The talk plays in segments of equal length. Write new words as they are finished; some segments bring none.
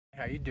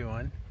How you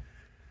doing?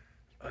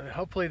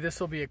 Hopefully this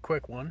will be a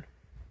quick one.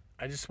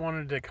 I just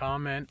wanted to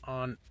comment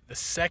on the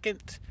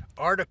second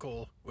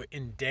article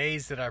in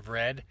days that I've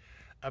read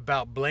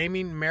about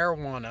blaming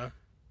marijuana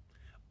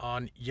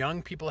on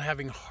young people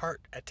having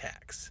heart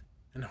attacks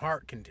and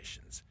heart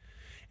conditions.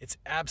 It's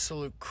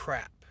absolute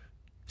crap.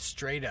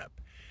 Straight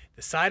up.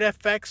 The side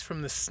effects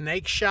from the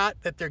snake shot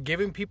that they're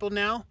giving people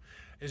now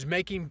is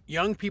making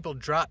young people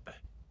drop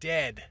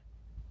dead.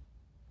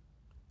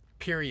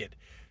 Period.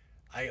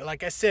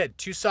 Like I said,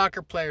 2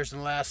 soccer players in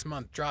the last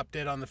month dropped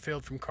dead on the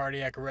field from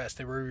cardiac arrest.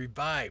 They were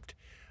revived.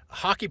 A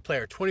hockey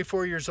player,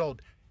 24 years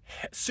old,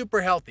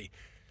 super healthy,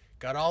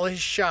 got all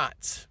his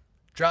shots,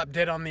 dropped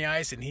dead on the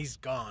ice, and he's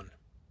gone.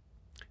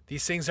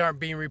 These things aren't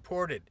being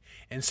reported.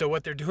 And so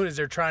what they're doing is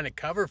they're trying to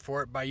cover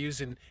for it by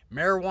using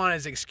marijuana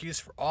as an excuse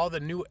for all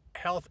the new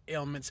health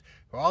ailments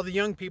for all the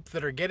young people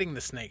that are getting the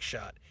snake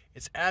shot.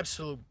 It's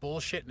absolute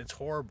bullshit and it's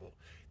horrible.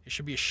 They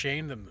should be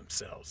ashamed of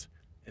themselves.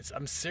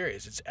 I'm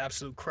serious. It's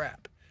absolute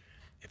crap.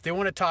 If they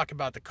want to talk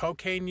about the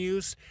cocaine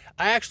use,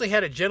 I actually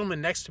had a gentleman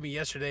next to me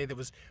yesterday that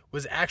was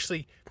I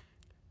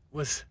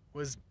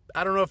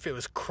don't know if it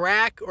was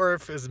crack or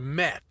if it was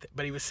meth,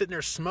 but he was sitting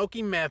there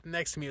smoking meth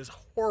next to me. It was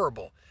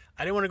horrible.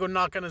 I didn't want to go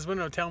knock on his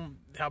window and tell him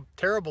how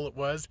terrible it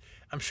was.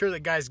 I'm sure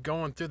the guy's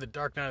going through the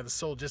dark night of the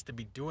soul just to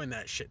be doing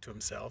that shit to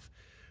himself.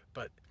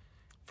 But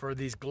for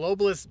these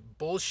globalist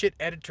bullshit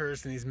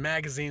editors in these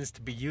magazines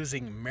to be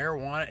using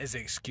marijuana as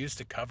an excuse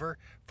to cover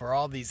for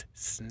all these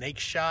snake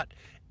shot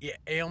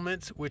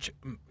ailments, which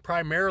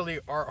primarily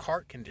are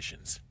heart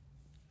conditions.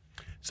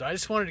 So I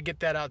just wanted to get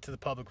that out to the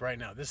public right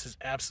now. This is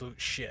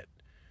absolute shit.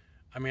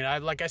 I mean,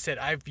 like I said,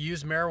 I've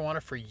used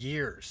marijuana for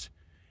years.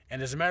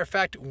 And as a matter of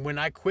fact, when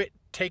I quit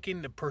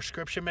taking the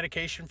prescription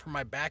medication for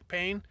my back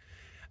pain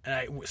and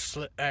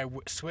I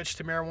switched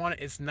to marijuana,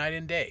 it's night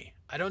and day.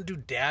 I don't do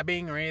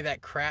dabbing or any of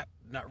that crap.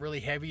 Not really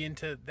heavy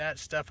into that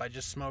stuff. I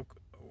just smoke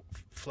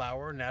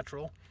flower,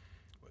 natural,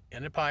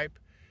 in a pipe.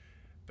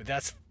 But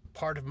that's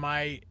part of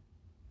my,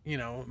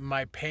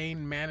 my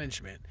pain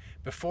management.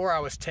 Before I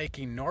was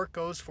taking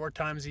Norcos 4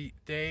 times a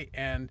day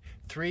and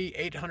 3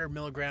 800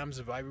 milligrams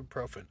of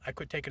ibuprofen. I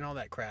quit taking all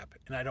that crap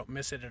and I don't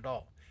miss it at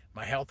all.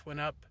 My health went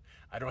up.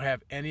 I don't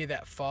have any of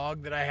that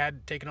fog that I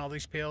had taking all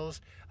these pills.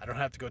 I don't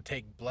have to go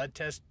take blood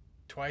tests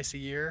twice a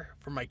year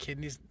for my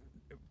kidneys,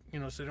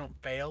 so they don't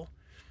fail.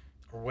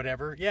 Or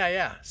whatever.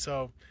 Yeah.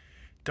 So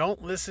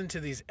don't listen to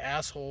these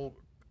asshole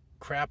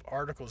crap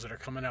articles that are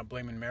coming out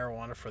blaming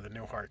marijuana for the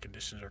new heart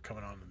conditions that are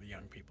coming on to the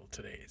young people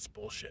today. It's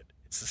bullshit.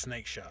 It's the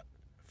snake shot.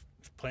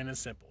 It's plain and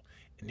simple.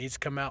 It needs to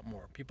come out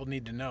more. People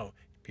need to know.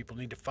 People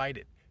need to fight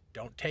it.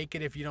 Don't take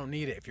it if you don't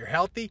need it. If you're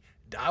healthy,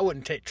 I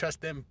wouldn't trust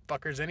them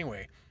fuckers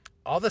anyway.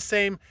 All the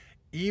same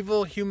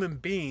evil human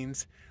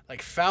beings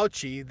like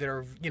Fauci that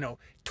are,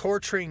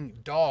 torturing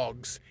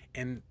dogs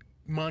and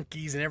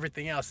monkeys and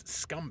everything else,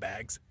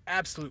 scumbags,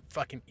 absolute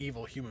fucking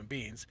evil human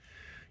beings.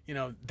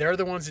 They're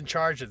the ones in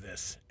charge of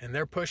this, and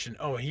they're pushing.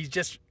 Oh, he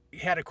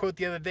had a quote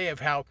the other day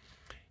of how,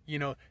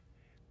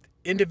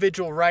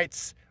 individual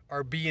rights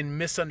are being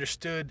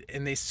misunderstood,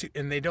 and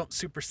they don't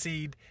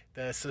supersede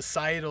the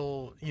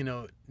societal,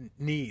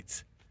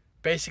 needs.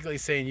 Basically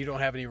saying you don't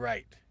have any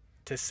right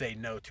to say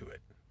no to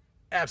it.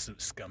 Absolute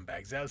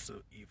scumbags,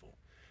 absolute evil.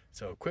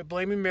 So quit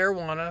blaming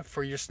marijuana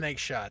for your snake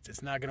shots.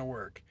 It's not going to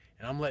work.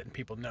 And I'm letting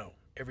people know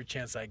every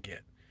chance I get.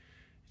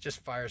 It just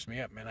fires me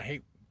up, man. I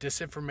hate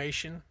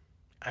disinformation.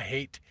 I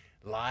hate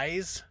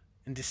lies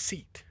and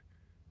deceit.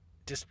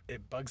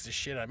 It bugs the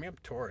shit out of me. I'm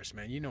Taurus,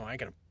 man.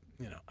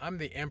 I'm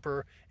the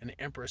emperor and the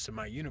empress of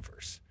my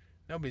universe.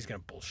 Nobody's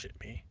going to bullshit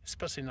me,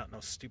 especially not no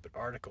stupid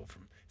article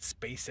from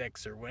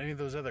SpaceX or any of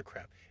those other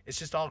crap. It's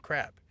just all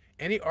crap.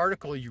 Any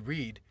article you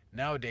read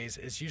nowadays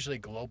is usually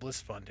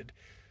globalist funded,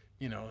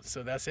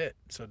 so that's it.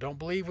 So don't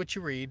believe what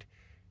you read.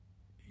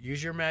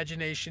 Use your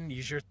imagination,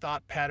 use your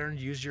thought pattern,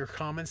 use your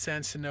common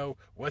sense to know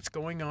what's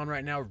going on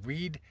right now.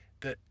 Read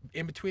the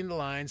in between the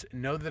lines,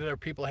 know that there are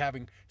people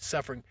having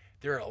suffering.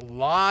 There are a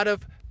lot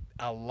of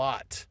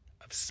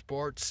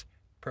sports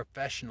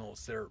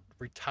professionals that are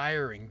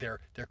retiring. Their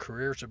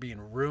careers are being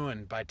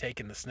ruined by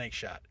taking the snake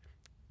shot.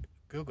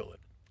 Google it,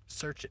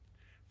 search it,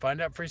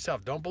 find out for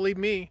yourself. Don't believe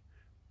me.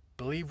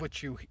 Believe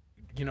what you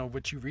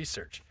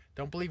research.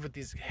 Don't believe what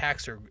these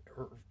hacks are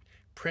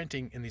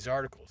printing in these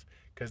articles.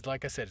 Because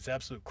like I said, it's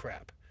absolute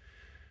crap.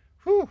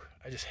 Whew,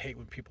 I just hate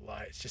when people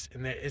lie. It's just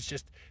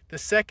the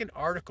second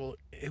article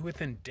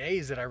within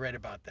days that I read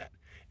about that.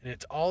 And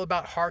it's all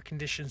about heart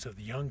conditions of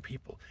the young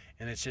people.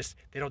 And it's just,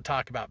 they don't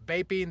talk about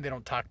vaping. They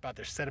don't talk about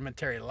their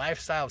sedentary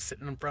lifestyle,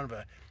 sitting in front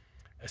of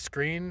a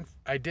screen.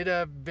 I did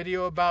a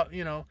video about,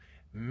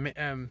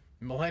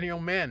 millennial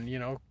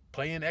men,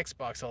 playing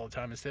Xbox all the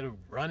time instead of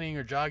running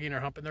or jogging or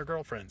humping their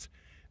girlfriends.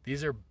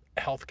 These are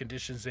health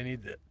conditions they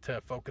need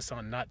to focus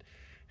on, not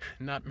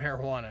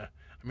marijuana.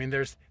 I mean,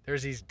 there's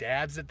these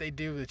dabs that they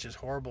do, which is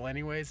horrible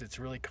anyways. It's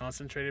really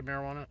concentrated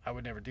marijuana. I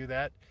would never do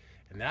that.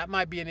 And that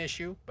might be an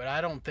issue, but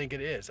I don't think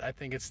it is. I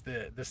think it's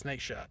the snake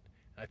shot.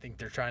 I think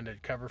they're trying to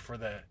cover for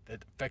the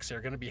effects that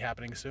are going to be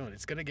happening soon.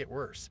 It's going to get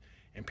worse.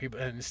 And people,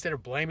 and instead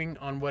of blaming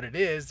on what it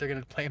is, they're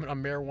going to blame it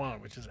on marijuana,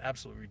 which is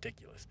absolutely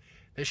ridiculous.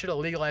 They should have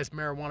legalized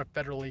marijuana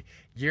federally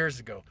years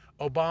ago.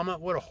 Obama,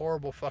 what a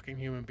horrible fucking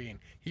human being.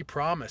 He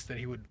promised that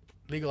he would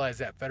legalize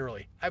that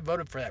federally. I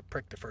voted for that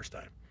prick the first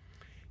time.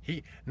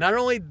 He, not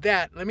only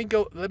that, let me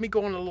go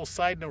on a little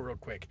side note real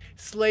quick.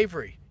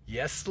 Slavery.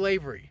 Yes,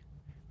 slavery.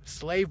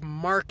 Slave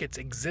markets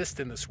exist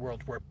in this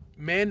world where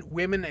men,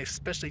 women,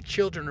 especially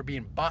children, are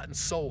being bought and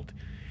sold.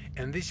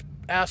 And these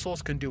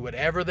assholes can do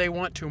whatever they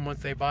want to them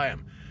once they buy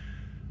them.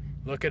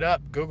 Look it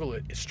up. Google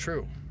it. It's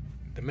true.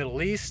 The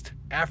Middle East,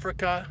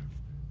 Africa,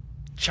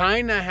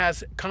 China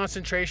has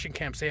concentration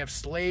camps. They have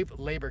slave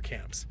labor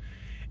camps.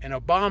 And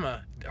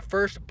Obama, the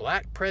first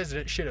black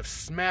president, should have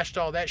smashed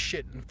all that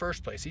shit in the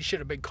first place. He should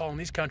have been calling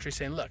these countries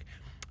saying, look,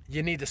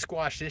 you need to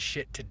squash this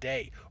shit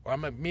today. Or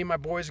me and my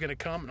boys are going to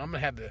come, and I'm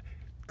going to have the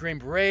Green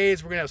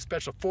Berets, we're going to have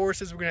special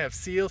forces, we're going to have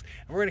SEALs,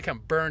 and we're going to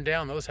come burn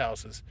down those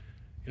houses.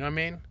 You know what I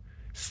mean?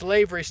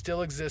 Slavery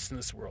still exists in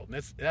this world.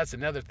 And that's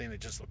another thing that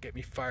just will get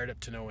me fired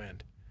up to no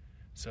end.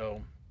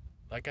 So,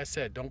 like I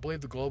said, don't believe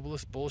the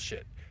globalist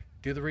bullshit.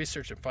 Do the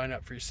research and find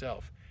out for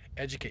yourself.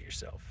 Educate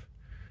yourself.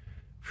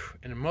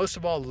 And most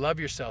of all, love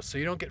yourself so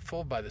you don't get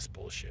fooled by this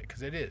bullshit.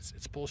 Because it is.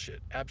 It's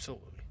bullshit.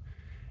 Absolutely.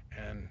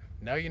 And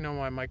now you know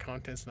why my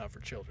content's not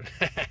for children.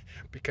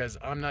 Because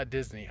I'm not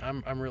Disney.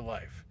 I'm real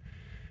life.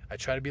 I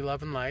try to be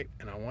love and light.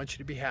 And I want you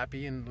to be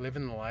happy and live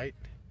in the light.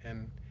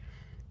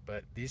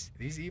 But these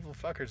evil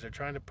fuckers are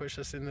trying to push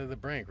us into the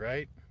brink,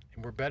 right?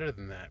 And we're better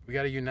than that. We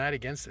got to unite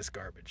against this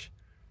garbage.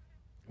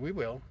 We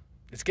will.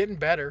 It's getting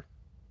better.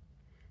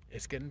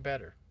 It's getting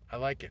better. I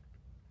like it.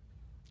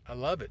 I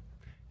love it.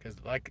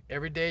 Because like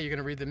every day you're going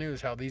to read the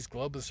news how these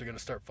globalists are going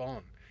to start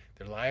falling.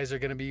 Their lies are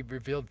going to be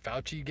revealed.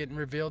 Fauci getting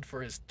revealed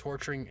for his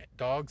torturing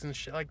dogs and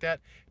shit like that.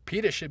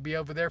 PETA should be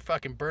over there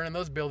fucking burning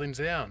those buildings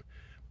down.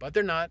 But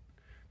they're not.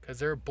 Because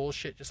they're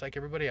bullshit just like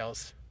everybody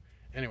else.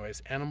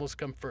 Anyways, animals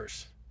come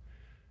first.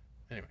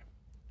 Anyway,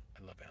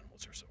 I love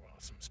animals. They're so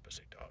awesome,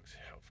 especially dogs.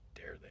 How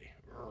dare they?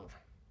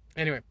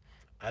 Anyway,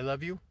 I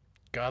love you.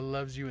 God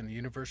loves you and the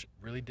universe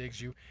really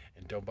digs you.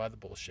 And don't buy the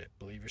bullshit.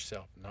 Believe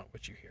yourself, not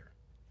what you hear.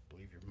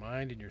 Believe your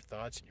mind and your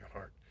thoughts and your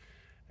heart.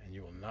 And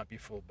you will not be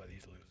fooled by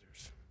these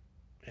losers.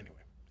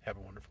 Anyway, have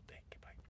a wonderful day.